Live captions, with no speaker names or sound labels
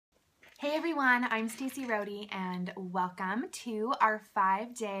Hey everyone, I'm Stacy Rody and welcome to our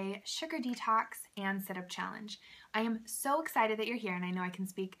 5-day sugar detox and sit-up challenge. I am so excited that you're here, and I know I can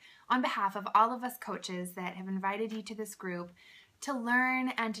speak on behalf of all of us coaches that have invited you to this group to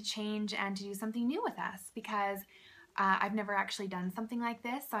learn and to change and to do something new with us, because I've never actually done something like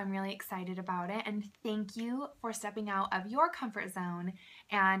this, so I'm really excited about it. And thank you for stepping out of your comfort zone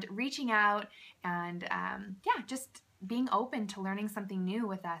and reaching out and just being open to learning something new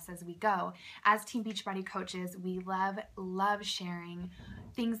with us as we go. As Team Beachbody coaches, we love sharing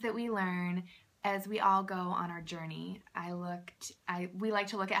things that we learn as we all go on our journey. We like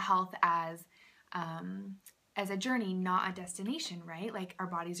to look at health as a journey, not a destination, right? Like, our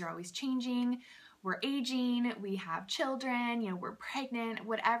bodies are always changing, we're aging, we have children, we're pregnant,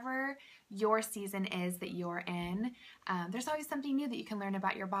 whatever your season is that you're in, there's always something new that you can learn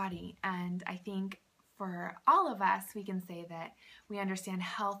about your body. And I think for all of us, we can say that we understand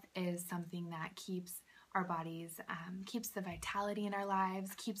health is something that keeps our bodies, keeps the vitality in our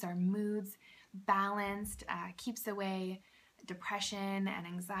lives, keeps our moods balanced, keeps away depression and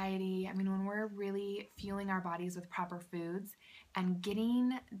anxiety. I mean, when we're really fueling our bodies with proper foods and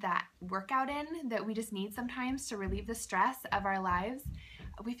getting that workout in that we just need sometimes to relieve the stress of our lives,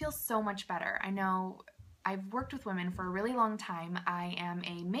 we feel so much better. I know I've worked with women for a really long time. I am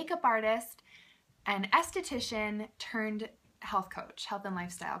a makeup artist, an esthetician turned health coach, health and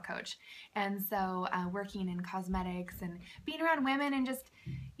lifestyle coach. And so working in cosmetics and being around women and just,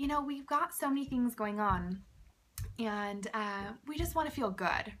 we've got so many things going on. And we just want to feel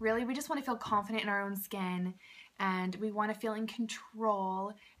good, really. We just want to feel confident in our own skin, and we want to feel in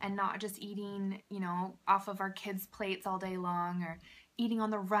control and not just eating, off of our kids' plates all day long, or eating on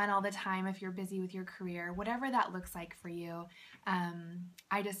the run all the time if you're busy with your career, whatever that looks like for you.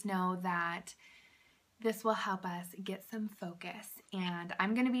 I just know that this will help us get some focus, and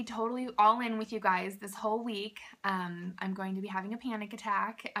I'm going to be totally all in with you guys this whole week. I'm going to be having a panic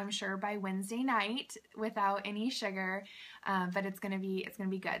attack, I'm sure, by Wednesday night without any sugar, but it's going to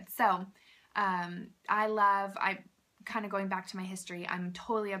be good. So I kind of, going back to my history, I'm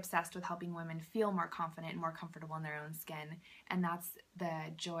totally obsessed with helping women feel more confident and more comfortable in their own skin, and that's the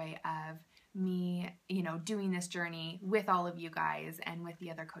joy of me, doing this journey with all of you guys and with the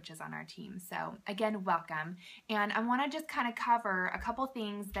other coaches on our team. So again, welcome. And I want to just kind of cover a couple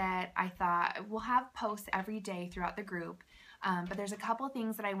things that I thought we'll have posts every day throughout the group. But there's a couple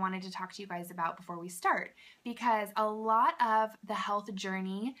things that I wanted to talk to you guys about before we start, because a lot of the health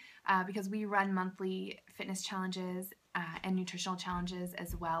journey, because we run monthly fitness challenges and nutritional challenges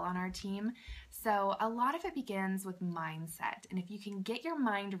as well on our team. So a lot of it begins with mindset. And if you can get your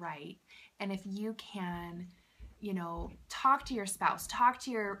mind right, and if you can, talk to your spouse, talk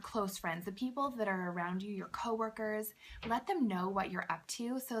to your close friends, the people that are around you, your coworkers, let them know what you're up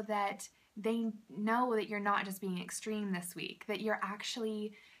to so that they know that you're not just being extreme this week, that you're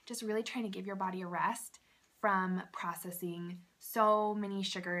actually just really trying to give your body a rest from processing so many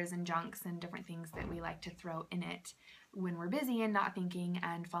sugars and junks and different things that we like to throw in it when we're busy and not thinking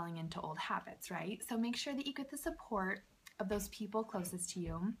and falling into old habits, right? So make sure that you get the support of those people closest to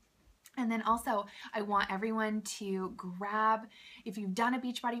you. And then also, I want everyone to grab, if you've done a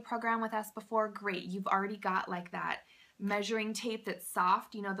Beachbody program with us before, great. You've already got like that measuring tape that's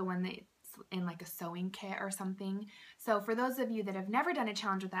soft, the one that's in like a sewing kit or something. So for those of you that have never done a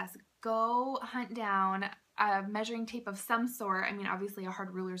challenge with us, go hunt down a measuring tape of some sort. I mean, obviously a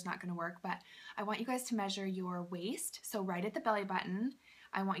hard ruler is not going to work, but I want you guys to measure your waist, so right at the belly button.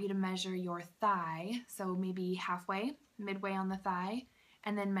 I want you to measure your thigh, so maybe halfway, midway on the thigh,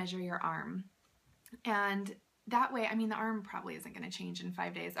 and then measure your arm. And that way, I mean, the arm probably isn't going to change in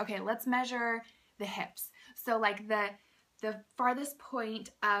 5 days. Okay, let's measure the hips. So like the farthest point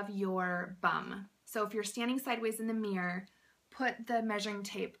of your bum. So if you're standing sideways in the mirror, put the measuring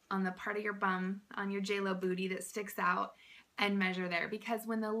tape on the part of your bum, on your J-Lo booty that sticks out, and measure there. Because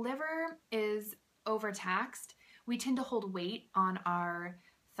when the liver is overtaxed, we tend to hold weight on our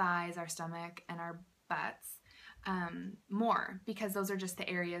thighs, our stomach, and our butts more, because those are just the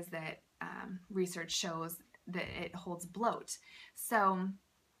areas that research shows that it holds bloat. So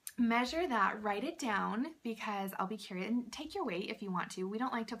measure that, write it down, because I'll be curious, and take your weight if you want to. We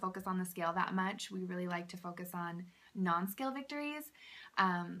don't like to focus on the scale that much. We really like to focus on non-scale victories,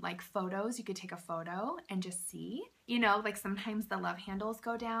 like photos. You could take a photo and just see, like sometimes the love handles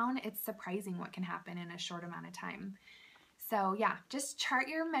go down. It's surprising what can happen in a short amount of time. So yeah, just chart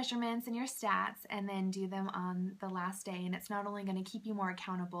your measurements and your stats and then do them on the last day. And it's not only going to keep you more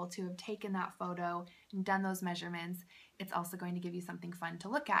accountable to have taken that photo and done those measurements, it's also going to give you something fun to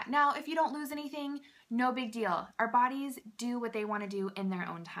look at. Now, if you don't lose anything, no big deal. Our bodies do what they want to do in their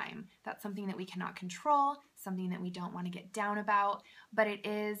own time. That's something that we cannot control, something that we don't want to get down about, but it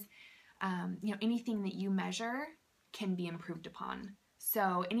is, anything that you measure can be improved upon.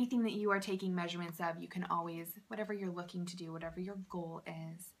 So anything that you are taking measurements of, you can always, whatever you're looking to do, whatever your goal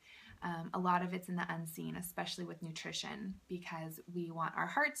is, a lot of it's in the unseen, especially with nutrition, because we want our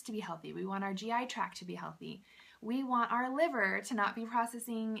hearts to be healthy. We want our GI tract to be healthy. We want our liver to not be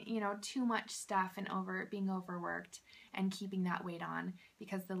processing, too much stuff and being overworked and keeping that weight on,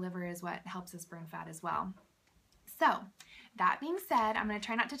 because the liver is what helps us burn fat as well. So that being said, I'm going to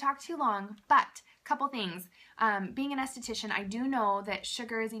try not to talk too long, but couple things. Being an esthetician, I do know that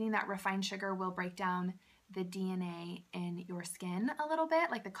eating that refined sugar will break down the DNA in your skin a little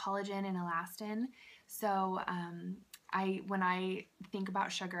bit, like the collagen and elastin. So when I think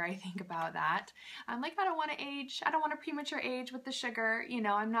about sugar, I think about that. I'm like, I don't want to age. I don't want to premature age with the sugar.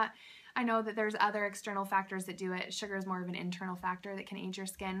 I know that there's other external factors that do it. Sugar is more of an internal factor that can age your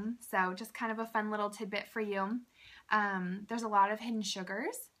skin. So just kind of a fun little tidbit for you. There's a lot of hidden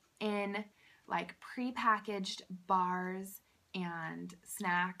sugars in like prepackaged bars and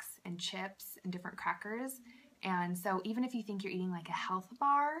snacks and chips and different crackers. And so even if you think you're eating like a health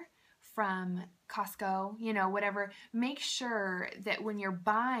bar from Costco, whatever, make sure that when you're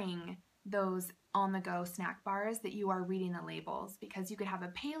buying those on-the-go snack bars that you are reading the labels, because you could have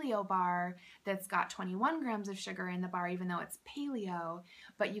a paleo bar that's got 21 grams of sugar in the bar even though it's paleo,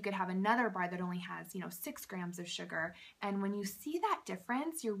 but you could have another bar that only has 6 grams of sugar. And when you see that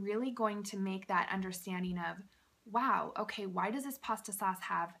difference, you're really going to make that understanding of, wow, okay, why does this pasta sauce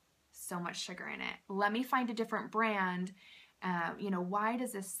have so much sugar in it? Let me find a different brand. Why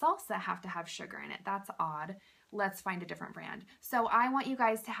does this salsa have to have sugar in it? That's odd. Let's find a different brand. So I want you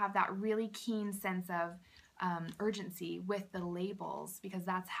guys to have that really keen sense of urgency with the labels, because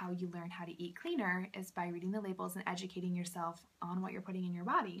that's how you learn how to eat cleaner, is by reading the labels and educating yourself on what you're putting in your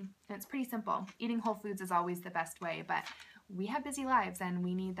body. And it's pretty simple. Eating whole foods is always the best way, but we have busy lives and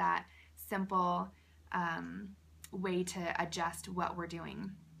we need that simple way to adjust what we're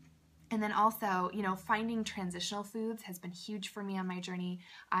doing. And then also, finding transitional foods has been huge for me on my journey.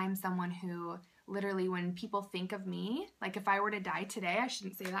 I'm someone who literally, when people think of me, like if I were to die today, I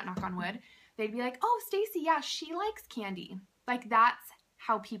shouldn't say that, knock on wood, they'd be like, oh, Stacy, yeah, she likes candy. Like that's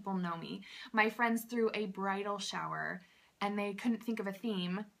how people know me. My friends threw a bridal shower and they couldn't think of a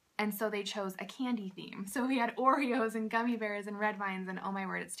theme, and so they chose a candy theme. So we had Oreos and gummy bears and red vines, and oh my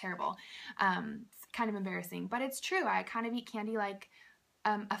word, it's terrible. It's kind of embarrassing, but it's true. I kind of eat candy like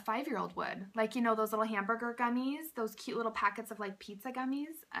a 5-year-old would. Like, those little hamburger gummies, those cute little packets of like pizza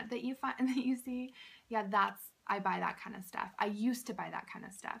gummies that you find, that you see. Yeah, I buy that kind of stuff. I used to buy that kind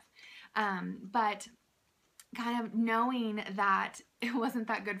of stuff. But kind of knowing that it wasn't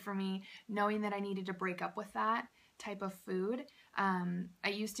that good for me, knowing that I needed to break up with that type of food. I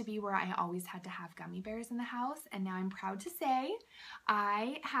used to be where I always had to have gummy bears in the house, and now I'm proud to say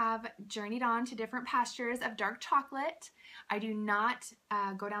I have journeyed on to different pastures of dark chocolate. I do not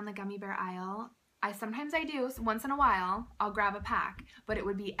go down the gummy bear aisle. Sometimes I do, so once in a while I'll grab a pack, but it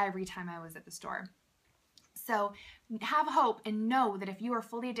would be every time I was at the store. So have hope and know that if you are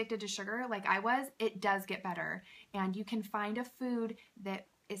fully addicted to sugar like I was, it does get better, and you can find a food that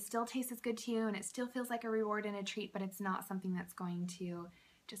it still tastes as good to you and it still feels like a reward and a treat, but it's not something that's going to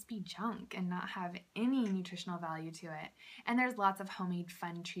just be junk and not have any nutritional value to it. And there's lots of homemade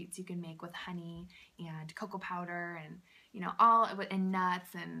fun treats you can make with honey and cocoa powder and and nuts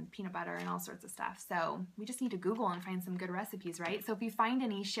and peanut butter and all sorts of stuff. So we just need to Google and find some good recipes, right? So if you find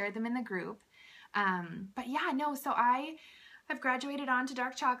any, share them in the group. But yeah, no, so I've graduated on to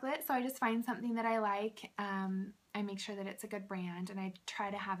dark chocolate, so I just find something that I like. I make sure that it's a good brand, and I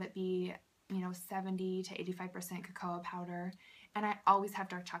try to have it be, 70 to 85% cocoa powder. And I always have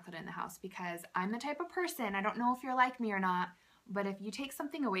dark chocolate in the house because I'm the type of person, I don't know if you're like me or not, but if you take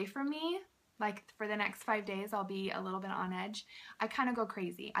something away from me, like for the next 5 days, I'll be a little bit on edge. I kind of go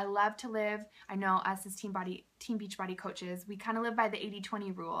crazy. I love to live, I know us as Team Beachbody coaches, we kind of live by the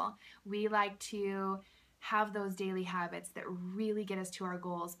 80-20 rule. We like to have those daily habits that really get us to our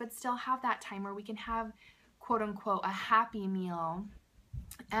goals, but still have that time where we can have, quote unquote, a happy meal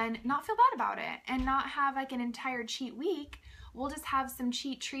and not feel bad about it, and not have like an entire cheat week. We'll just have some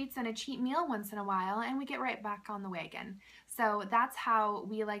cheat treats and a cheat meal once in a while, and we get right back on the wagon. So that's how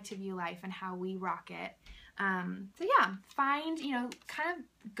we like to view life and how we rock it. So yeah, find, kind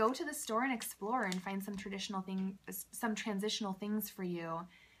of go to the store and explore and find some transitional things for you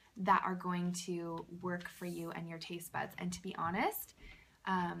that are going to work for you and your taste buds. And to be honest,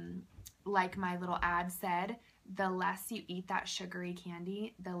 like my little ad said, the less you eat that sugary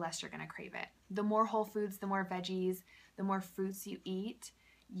candy, the less you're going to crave it. The more whole foods, the more veggies, the more fruits you eat,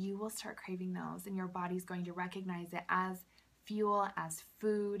 you will start craving those, and your body's going to recognize it as fuel, as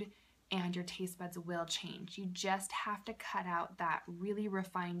food, and your taste buds will change. You just have to cut out that really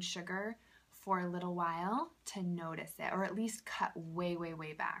refined sugar for a little while to notice it, or at least cut way, way,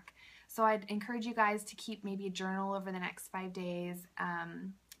 way back. So I'd encourage you guys to keep maybe a journal over the next 5 days,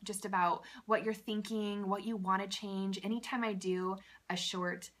 just about what you're thinking, what you want to change. Anytime I do a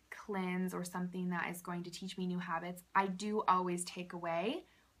short cleanse or something that is going to teach me new habits, I do always take away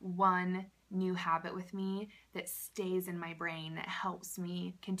one new habit with me that stays in my brain, that helps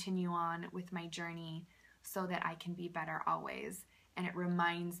me continue on with my journey so that I can be better always. And it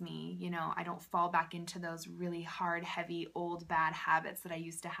reminds me, I don't fall back into those really hard, heavy, old, bad habits that I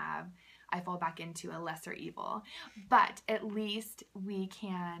used to have. I fall back into a lesser evil. But at least we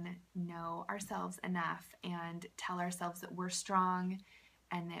can know ourselves enough and tell ourselves that we're strong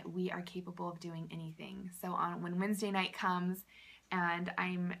and that we are capable of doing anything. So when Wednesday night comes and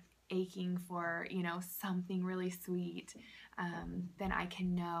I'm aching for, something really sweet, then I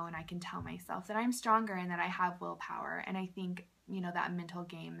can know and I can tell myself that I'm stronger and that I have willpower. And I think, that mental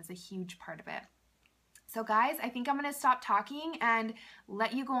game is a huge part of it. So guys, I think I'm going to stop talking and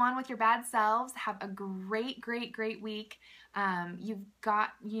let you go on with your bad selves. Have a great, great, great week. You've got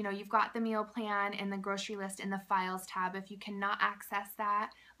the meal plan and the grocery list in the files tab. If you cannot access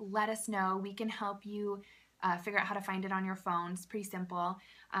that, let us know. We can help you figure out how to find it on your phone. It's pretty simple.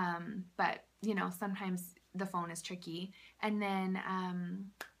 But sometimes the phone is tricky. And then,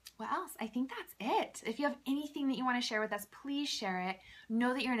 what else? I think that's it. If you have anything that you want to share with us, please share it.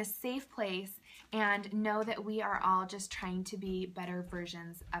 Know that you're in a safe place and know that we are all just trying to be better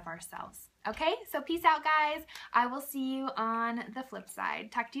versions of ourselves. Okay? So peace out, guys. I will see you on the flip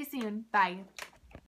side. Talk to you soon. Bye.